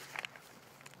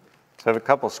So I have a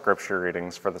couple scripture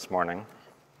readings for this morning.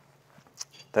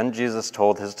 Then Jesus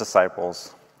told his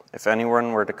disciples, "If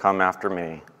anyone were to come after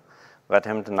me, let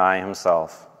him deny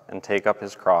himself and take up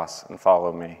his cross and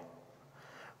follow me.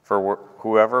 For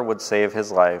whoever would save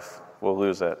his life will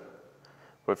lose it,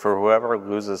 but for whoever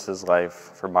loses his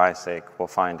life for my sake will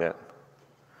find it.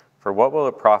 For what will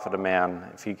it profit a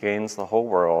man if he gains the whole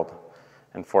world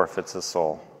and forfeits his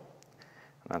soul?"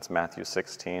 And that's Matthew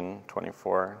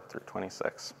 16:24 through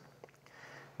 26.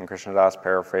 And Krishna Das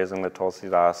paraphrasing the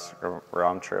Tulsidas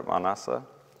Ramcharit Manasa.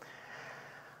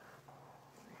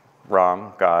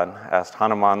 Ram, God, asked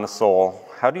Hanuman the soul,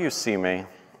 "How do you see me?"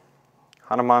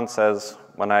 Hanuman says,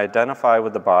 "When I identify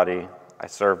with the body, I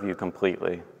serve you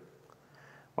completely.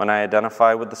 When I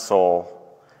identify with the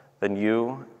soul, then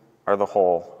you are the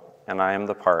whole, and I am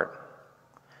the part.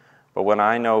 But when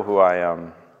I know who I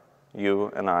am,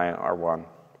 you and I are one."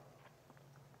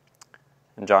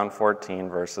 In John 14,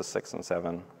 verses 6 and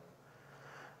 7,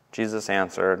 Jesus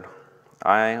answered,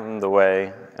 "I am the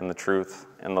way and the truth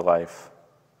and the life.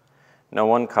 No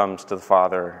one comes to the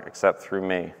Father except through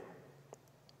me.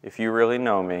 If you really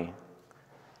know me,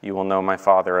 you will know my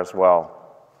Father as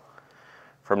well.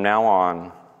 From now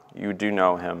on, you do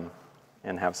know him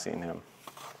and have seen him."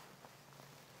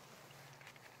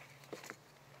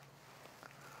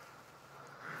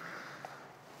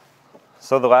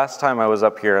 So the last time I was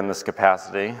up here in this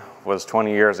capacity was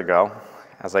 20 years ago,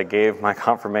 as I gave my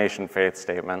confirmation faith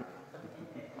statement.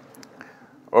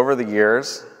 Over the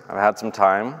years, I've had some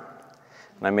time,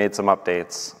 and I made some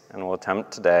updates, and will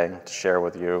attempt today to share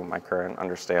with you my current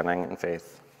understanding and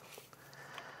faith.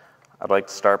 I'd like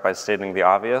to start by stating the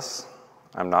obvious.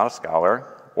 I'm not a scholar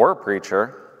or a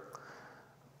preacher.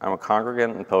 I'm a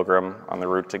congregant and pilgrim on the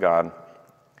route to God.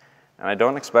 And I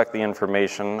don't expect the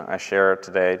information I share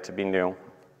today to be new,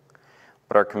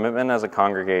 but our commitment as a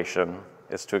congregation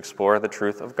is to explore the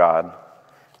truth of God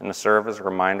and to serve as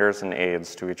reminders and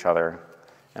aids to each other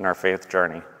in our faith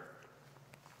journey.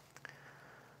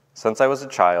 Since I was a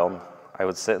child, I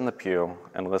would sit in the pew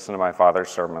and listen to my father's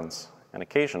sermons, and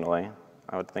occasionally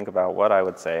I would think about what I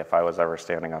would say if I was ever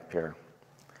standing up here.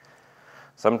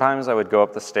 Sometimes I would go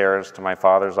up the stairs to my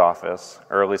father's office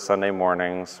early Sunday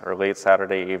mornings or late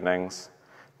Saturday evenings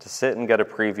to sit and get a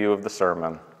preview of the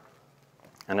sermon.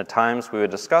 And at times we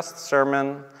would discuss the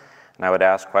sermon, and I would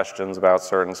ask questions about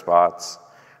certain spots,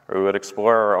 or we would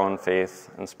explore our own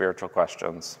faith and spiritual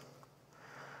questions.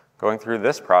 Going through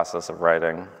this process of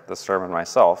writing the sermon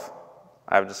myself,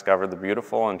 I've discovered the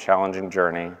beautiful and challenging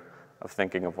journey of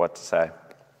thinking of what to say.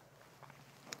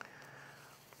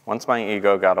 Once my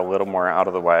ego got a little more out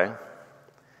of the way,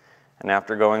 and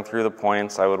after going through the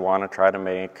points I would want to try to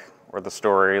make, or the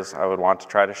stories I would want to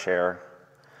try to share,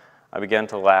 I began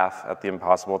to laugh at the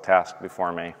impossible task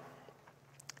before me.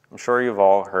 I'm sure you've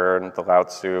all heard the Lao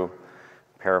Tzu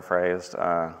paraphrased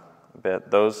a bit,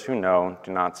 "Those who know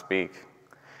do not speak,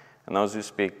 and those who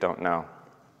speak don't know."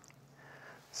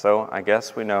 So I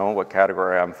guess we know what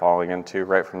category I'm falling into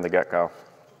right from the get-go.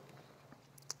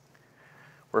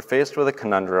 We're faced with a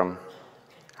conundrum.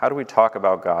 How do we talk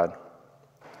about God?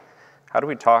 How do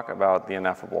we talk about the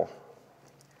ineffable?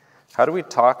 How do we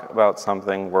talk about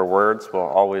something where words will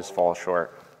always fall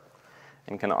short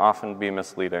and can often be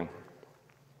misleading?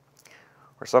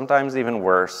 Or sometimes even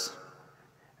worse,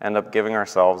 end up giving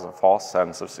ourselves a false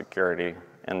sense of security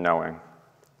and knowing.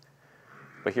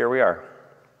 But here we are.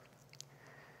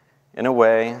 In a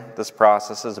way, this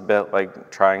process is a bit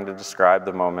like trying to describe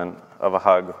the moment of a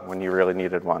hug when you really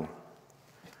needed one.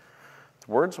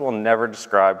 The words will never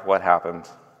describe what happened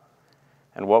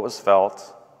and what was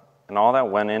felt and all that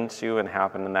went into and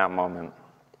happened in that moment.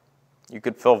 You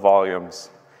could fill volumes,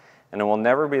 and it will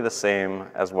never be the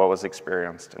same as what was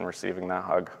experienced in receiving that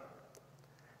hug.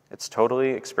 It's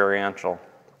totally experiential.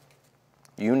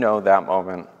 You know that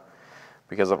moment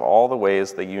because of all the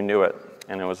ways that you knew it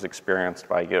and it was experienced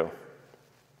by you.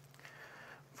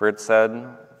 For it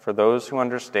said, "For those who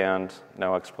understand,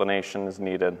 no explanation is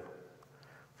needed.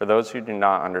 For those who do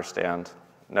not understand,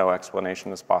 no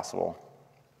explanation is possible."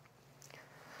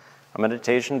 A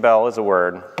meditation bell is a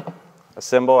word, a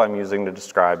symbol I'm using to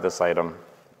describe this item.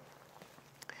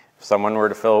 If someone were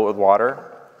to fill it with water,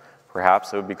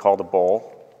 perhaps it would be called a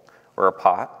bowl or a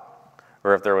pot,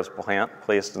 or if there was a plant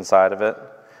placed inside of it,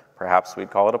 perhaps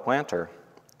we'd call it a planter,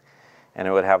 and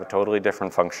it would have a totally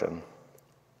different function.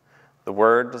 The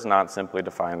word does not simply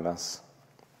define this.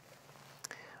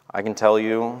 I can tell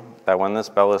you that when this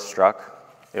bell is struck,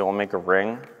 it will make a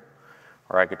ring,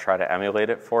 or I could try to emulate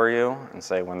it for you and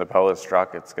say when the bell is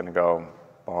struck, it's going to go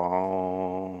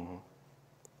boom.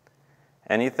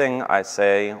 Anything I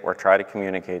say or try to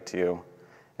communicate to you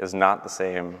is not the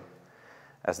same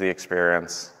as the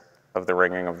experience of the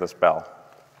ringing of this bell.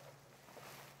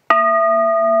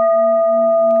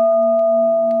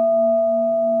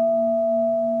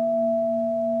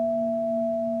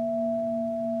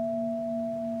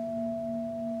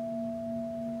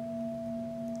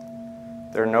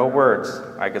 There are no words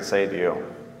I could say to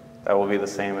you that will be the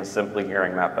same as simply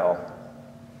hearing that bell.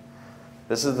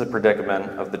 This is the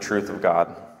predicament of the truth of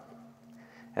God.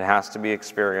 It has to be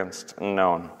experienced and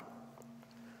known.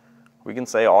 We can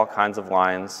say all kinds of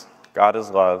lines. God is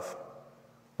love.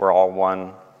 We're all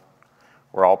one.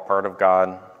 We're all part of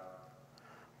God.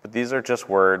 But these are just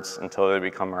words until they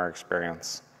become our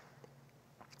experience.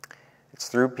 It's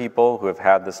through people who have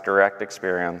had this direct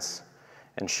experience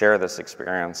and share this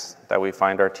experience that we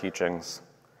find our teachings.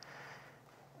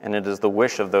 And it is the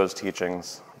wish of those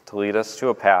teachings to lead us to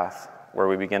a path where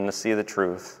we begin to see the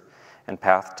truth and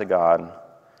path to God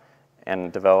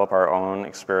and develop our own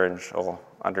experiential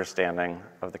understanding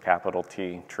of the capital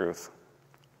T truth.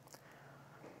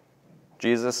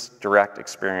 Jesus' direct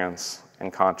experience in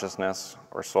consciousness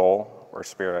or soul or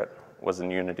spirit was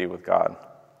in unity with God,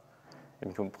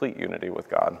 in complete unity with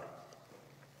God.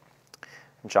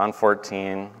 In John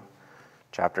 14,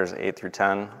 chapters 8 through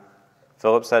 10,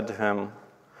 Philip said to him,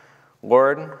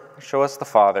 "Lord, show us the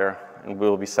Father, and we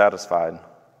will be satisfied."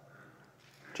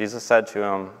 Jesus said to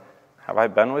him, "Have I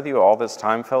been with you all this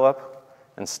time, Philip,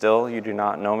 and still you do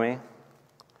not know me?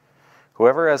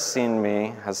 Whoever has seen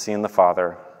me has seen the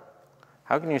Father.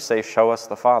 How can you say, 'Show us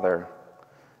the Father'?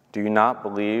 Do you not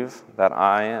believe that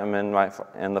I am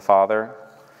in the Father,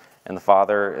 and the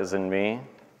Father is in me?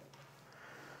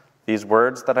 These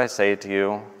words that I say to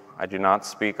you, I do not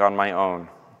speak on my own,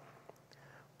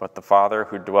 but the Father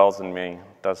who dwells in me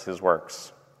does his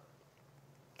works."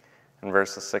 In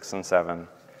verses 6 and 7,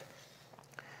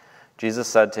 Jesus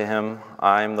said to him,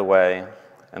 "I am the way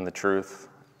and the truth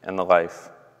and the life.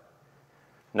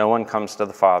 No one comes to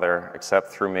the Father except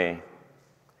through me.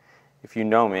 If you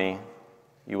know me,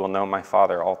 you will know my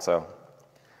Father also.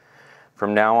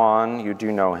 From now on, you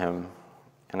do know him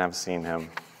and have seen him."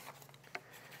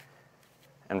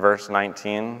 In verse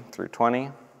 19 through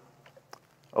 20,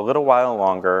 "A little while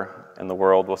longer, and the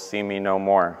world will see me no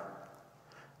more.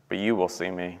 But you will see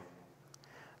me.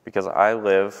 Because I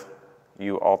live,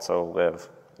 you also live.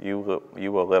 You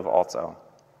will live also.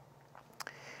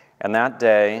 And that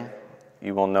day,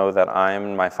 you will know that I am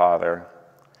in my Father,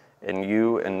 and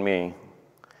you in me,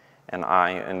 and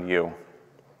I in you."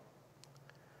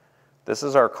 This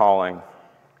is our calling,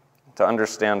 to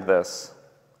understand this.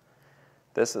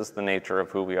 This is the nature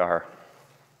of who we are.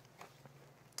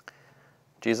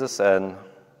 Jesus said,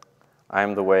 "I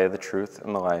am the way, the truth,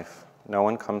 and the life. No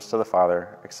one comes to the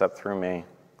Father except through me."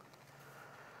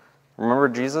 Remember,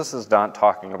 Jesus is not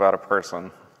talking about a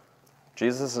person.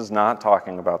 Jesus is not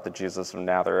talking about the Jesus of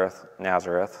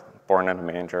Nazareth, born in a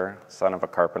manger, son of a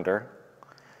carpenter.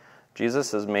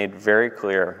 Jesus has made very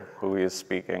clear who he is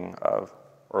speaking of,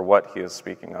 or what he is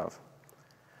speaking of.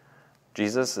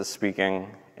 Jesus is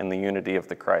speaking in the unity of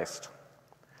the Christ.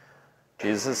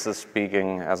 Jesus is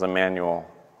speaking as Emmanuel,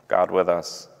 God with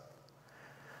us.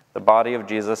 The body of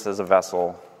Jesus is a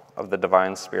vessel of the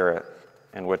divine Spirit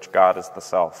in which God is the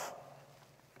self.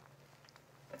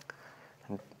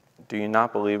 Do you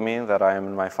not believe me that I am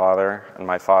in my Father, and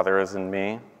my Father is in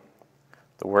me?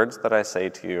 The words that I say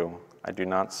to you, I do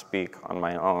not speak on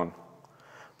my own,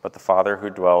 but the Father who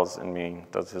dwells in me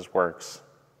does his works.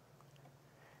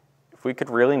 If we could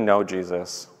really know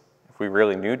Jesus, if we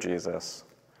really knew Jesus,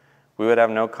 we would have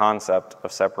no concept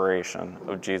of separation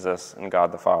of Jesus and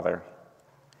God the Father.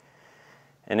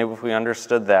 And if we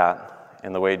understood that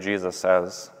in the way Jesus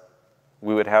says,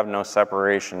 we would have no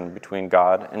separation between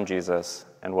God and Jesus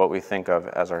and what we think of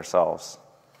as ourselves.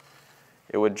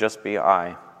 It would just be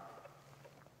I.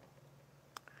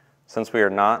 Since we are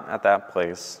not at that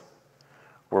place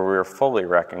where we are fully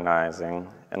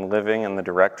recognizing and living in the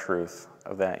direct truth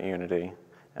of that unity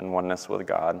and oneness with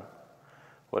God,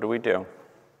 what do?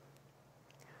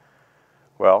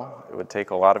 Well, it would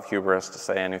take a lot of hubris to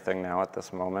say anything now at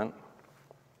this moment,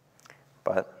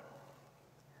 but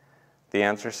the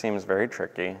answer seems very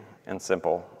tricky and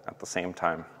simple at the same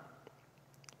time.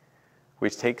 We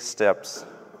take steps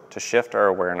to shift our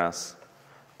awareness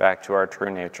back to our true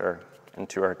nature and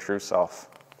to our true self.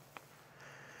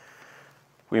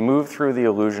 We move through the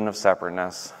illusion of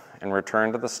separateness and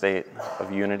return to the state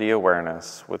of unity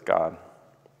awareness with God.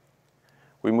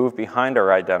 We move behind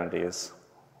our identities,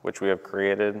 which we have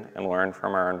created and learned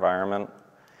from our environment,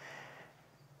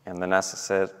 and the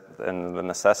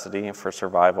necessity for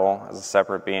survival as a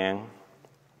separate being,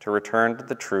 to return to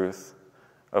the truth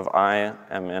of I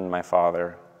am in my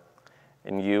Father,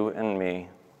 and you and me,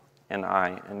 and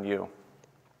I in you.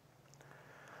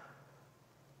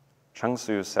 Chung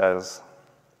Tzu says,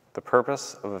 the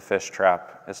purpose of a fish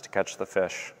trap is to catch the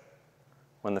fish.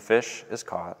 When the fish is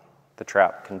caught, the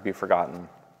trap can be forgotten.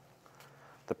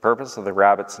 The purpose of the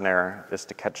rabbit snare is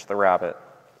to catch the rabbit.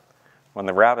 When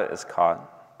the rabbit is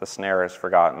caught, the snare is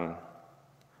forgotten.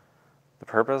 The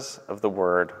purpose of the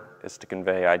word is to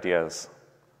convey ideas.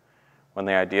 When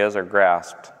the ideas are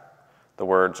grasped, the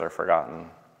words are forgotten.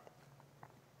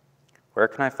 Where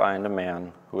can I find a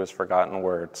man who has forgotten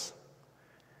words?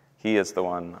 He is the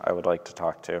one I would like to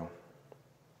talk to.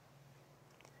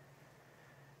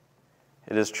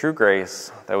 It is true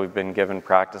grace that we've been given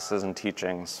practices and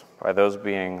teachings by those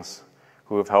beings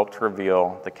who have helped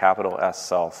reveal the capital S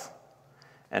self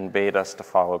and bade us to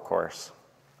follow course.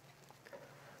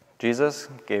 Jesus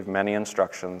gave many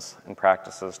instructions and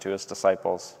practices to his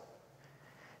disciples.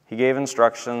 He gave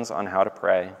instructions on how to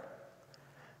pray,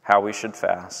 how we should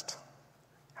fast,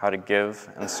 how to give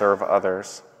and serve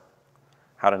others,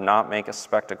 how to not make a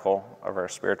spectacle of our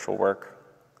spiritual work,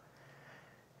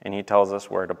 and he tells us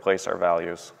where to place our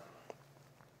values.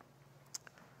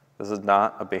 This is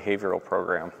not a behavioral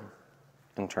program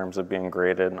in terms of being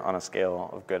graded on a scale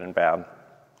of good and bad.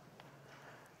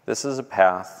 This is a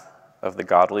path of the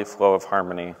godly flow of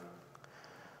harmony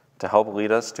to help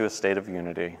lead us to a state of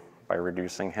unity by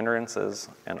reducing hindrances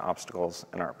and obstacles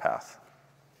in our path.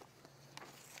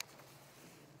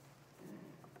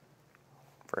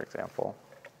 For example,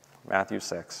 Matthew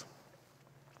 6.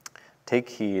 Take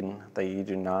heed that ye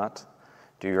do not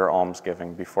do your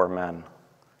almsgiving before men,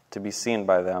 to be seen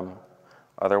by them.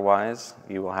 Otherwise,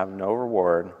 ye will have no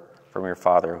reward from your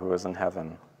Father who is in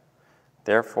heaven.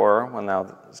 Therefore, when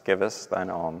thou givest thine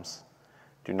alms,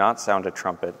 do not sound a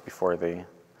trumpet before thee,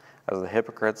 as the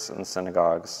hypocrites in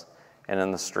synagogues and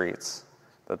in the streets,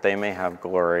 that they may have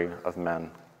glory of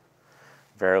men.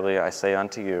 Verily I say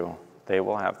unto you, they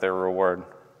will have their reward.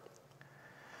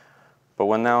 But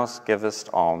when thou givest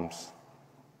alms,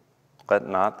 let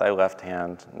not thy left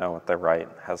hand know what thy right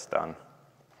has done.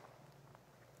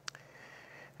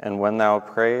 And when thou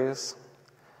prays,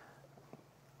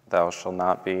 thou shalt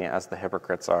not be as the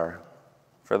hypocrites are,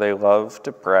 for they love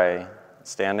to pray,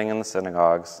 standing in the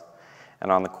synagogues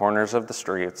and on the corners of the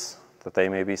streets, that they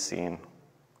may be seen.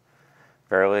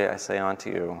 Verily I say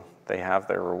unto you, they have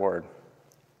their reward.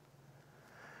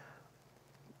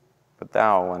 But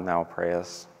thou, when thou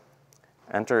prayest,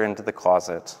 enter into the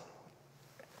closet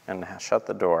and shut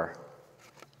the door.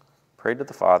 Pray to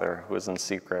the Father who is in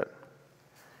secret,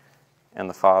 and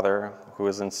the Father who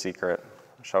is in secret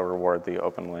shall reward thee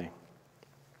openly.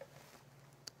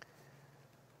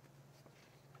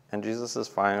 And Jesus'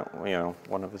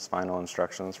 one of his final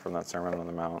instructions from that Sermon on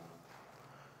the Mount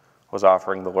was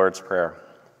offering the Lord's Prayer.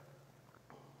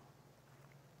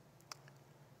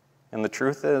 And the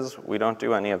truth is, we don't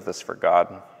do any of this for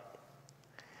God,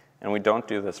 and we don't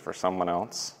do this for someone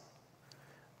else.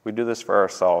 We do this for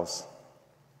ourselves.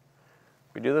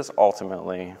 We do this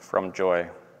ultimately from joy.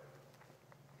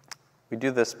 We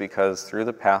do this because through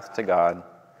the path to God,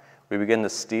 we begin to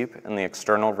steep in the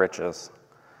external riches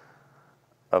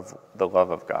of the love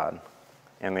of God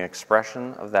and the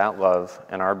expression of that love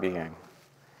in our being,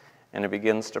 and it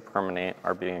begins to permeate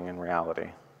our being in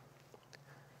reality.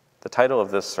 The title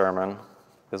of this sermon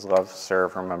is Love,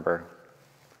 Serve, Remember.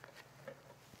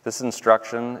 This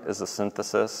instruction is a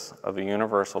synthesis of a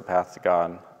universal path to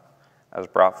God as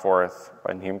brought forth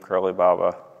by Neem Karoli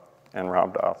Baba and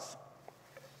Ram Dass.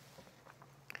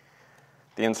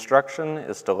 The instruction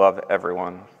is to love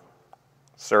everyone,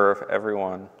 serve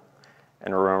everyone,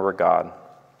 and remember God,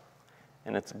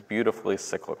 and it's beautifully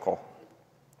cyclical.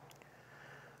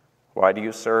 Why do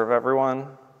you serve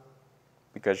everyone?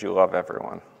 Because you love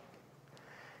everyone.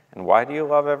 And why do you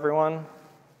love everyone?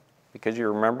 Because you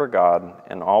remember God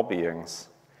in all beings,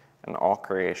 in all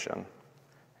creation,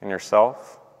 in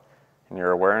yourself, and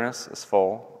your awareness is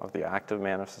full of the active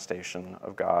manifestation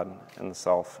of God in the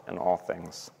self in all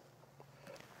things.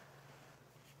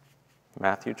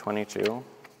 Matthew 22,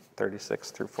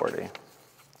 36 through 40.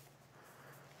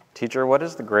 Teacher, what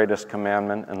is the greatest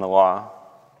commandment in the law?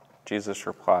 Jesus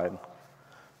replied,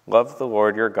 love the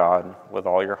Lord your God with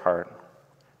all your heart,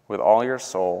 with all your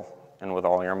soul, and with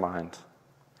all your mind.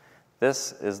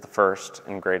 This is the first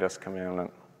and greatest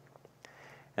commandment.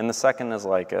 And the second is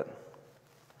like it.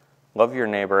 Love your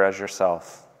neighbor as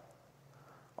yourself.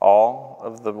 All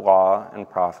of the law and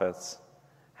prophets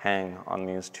hang on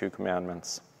these two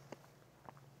commandments.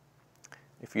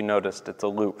 If you noticed, it's a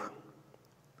loop.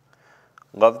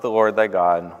 Love the Lord thy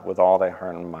God with all thy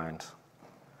heart and mind.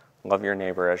 Love your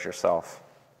neighbor as yourself.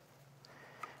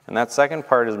 And that second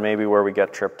part is maybe where we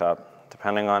get tripped up,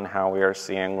 depending on how we are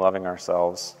seeing loving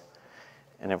ourselves,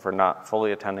 and if we're not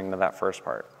fully attending to that first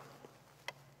part.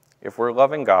 If we're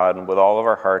loving God with all of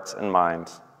our hearts and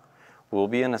minds, we'll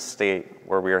be in a state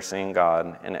where we are seeing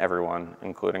God in everyone,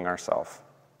 including ourselves.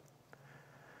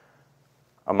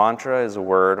 A mantra is a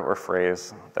word or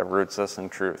phrase that roots us in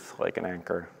truth like an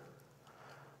anchor.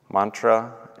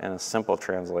 Mantra, in a simple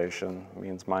translation,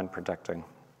 means mind protecting.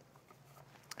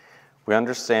 We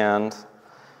understand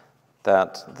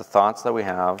that the thoughts that we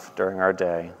have during our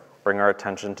day bring our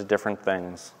attention to different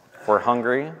things. If we're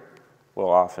hungry,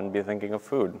 we'll often be thinking of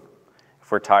food.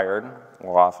 If we're tired,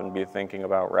 we'll often be thinking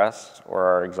about rest or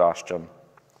our exhaustion.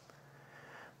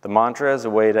 The mantra is a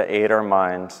way to aid our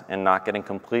mind in not getting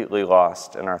completely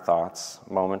lost in our thoughts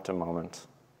moment to moment.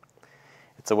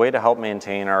 It's a way to help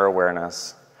maintain our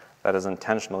awareness that is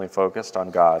intentionally focused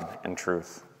on God and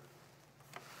truth.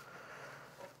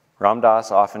 Ram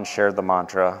Dass often shared the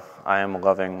mantra, "I am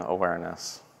loving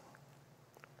awareness."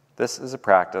 This is a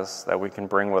practice that we can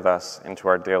bring with us into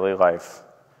our daily life,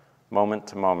 moment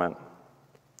to moment.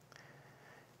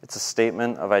 It's a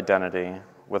statement of identity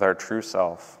with our true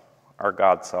self, our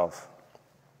God self.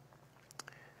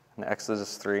 In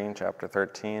Exodus 3, chapter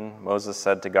 13, Moses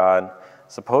said to God,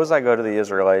 "Suppose I go to the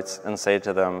Israelites and say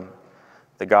to them,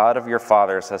 'The God of your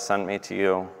fathers has sent me to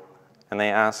you,' and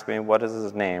they ask me, 'What is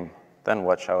his name?' Then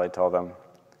what shall I tell them?"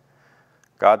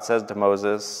 God said to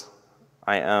Moses,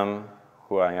 "I am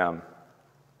who I am."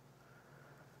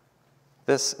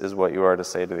 This is what you are to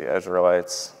say to the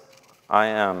Israelites, "I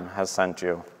am has sent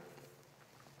you."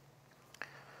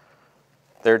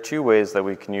 There are two ways that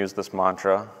we can use this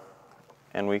mantra,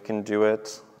 and we can do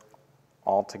it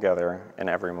all together in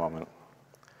every moment.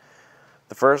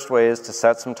 The first way is to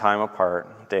set some time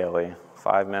apart daily,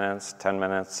 5 minutes, 10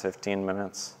 minutes, 15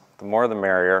 minutes, the more the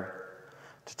merrier,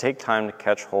 to take time to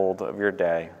catch hold of your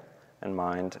day and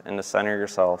mind and to center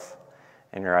yourself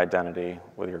and your identity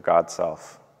with your God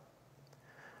self.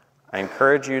 I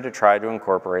encourage you to try to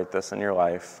incorporate this in your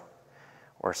life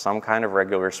or some kind of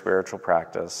regular spiritual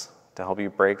practice to help you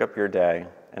break up your day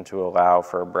and to allow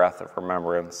for a breath of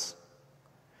remembrance.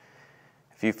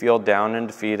 If you feel down and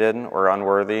defeated or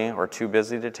unworthy or too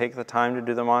busy to take the time to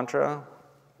do the mantra,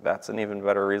 that's an even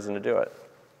better reason to do it.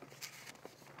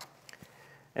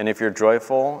 And if you're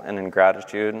joyful and in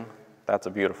gratitude, that's a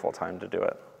beautiful time to do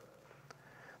it.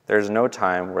 There's no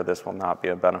time where this will not be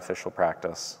a beneficial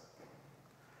practice.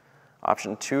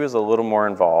 Option 2 is a little more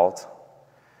involved,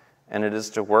 and it is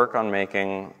to work on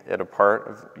making it a part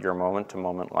of your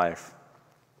moment-to-moment life.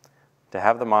 To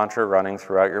have the mantra running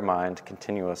throughout your mind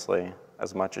continuously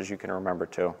as much as you can remember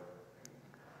to.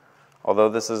 Although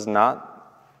this is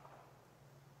not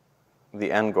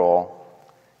the end goal,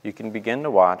 you can begin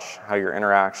to watch how your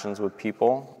interactions with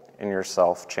people and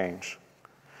yourself change.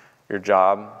 Your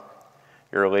job,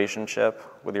 your relationship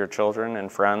with your children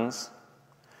and friends,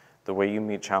 the way you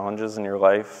meet challenges in your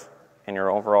life, and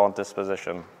your overall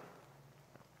disposition.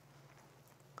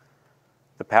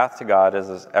 The path to God is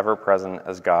as ever-present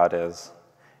as God is,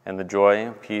 and the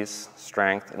joy, peace,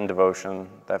 strength, and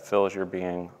devotion that fills your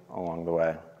being along the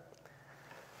way.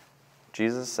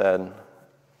 Jesus said,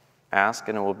 "Ask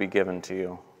and it will be given to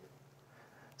you.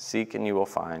 Seek and you will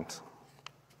find.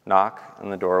 Knock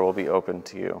and the door will be opened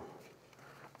to you.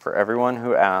 For everyone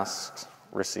who asks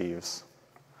receives.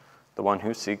 The one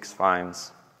who seeks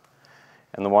finds.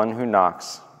 And the one who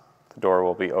knocks, the door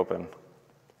will be open."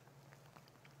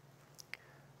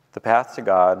 The path to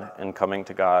God and coming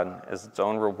to God is its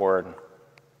own reward.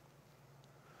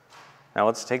 Now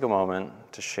let's take a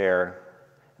moment to share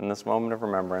in this moment of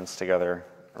remembrance together,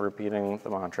 repeating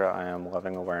the mantra, "I am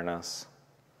loving awareness."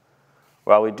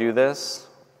 While we do this,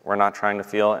 we're not trying to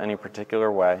feel any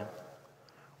particular way.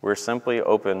 We're simply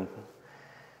open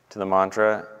to the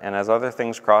mantra, and as other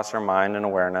things cross our mind and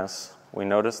awareness, we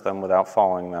notice them without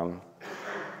following them,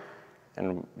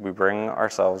 and we bring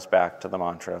ourselves back to the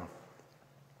mantra.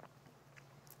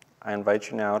 I invite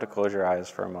you now to close your eyes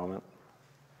for a moment.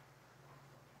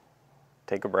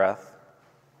 Take a breath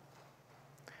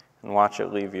and watch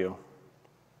it leave you.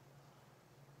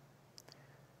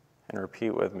 And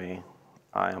repeat with me,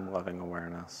 "I am loving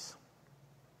awareness."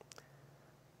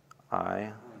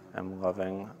 I am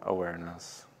loving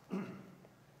awareness.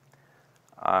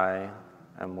 I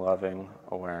am loving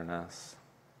awareness.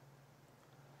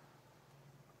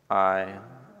 I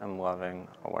am loving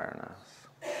awareness.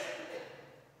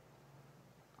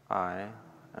 I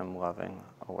am loving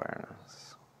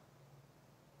awareness.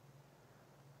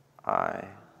 I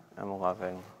am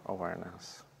loving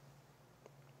awareness.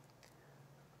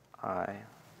 I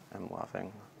am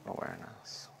loving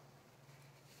awareness.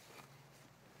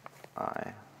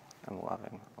 I and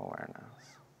loving awareness.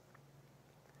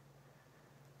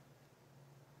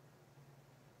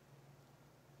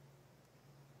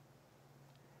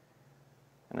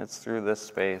 And it's through this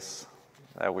space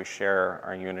that we share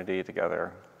our unity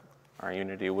together, our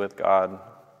unity with God,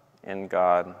 in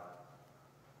God,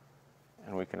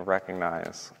 and we can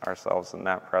recognize ourselves in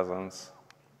that presence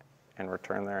and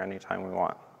return there anytime we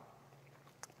want.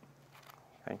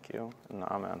 Thank you, and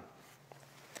amen.